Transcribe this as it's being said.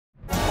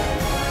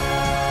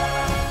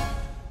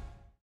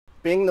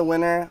being the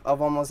winner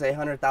of almost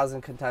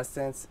 800,000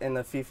 contestants in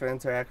the FIFA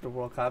Interactive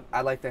World Cup,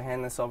 I'd like to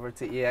hand this over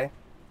to EA.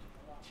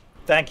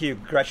 Thank you.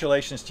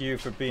 Congratulations to you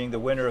for being the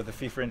winner of the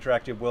FIFA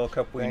Interactive World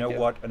Cup. We know you.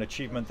 what an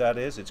achievement that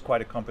is. It's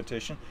quite a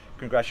competition.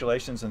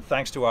 Congratulations, and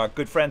thanks to our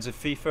good friends of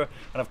FIFA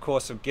and of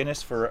course of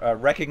Guinness for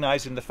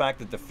recognizing the fact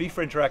that the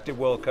FIFA Interactive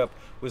World Cup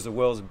was the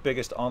world's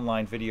biggest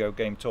online video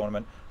game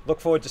tournament.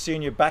 Look forward to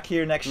seeing you back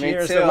here next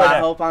year. Me too. I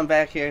hope I'm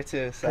back here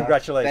too. So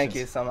congratulations. Thank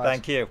you so much.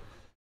 Thank you.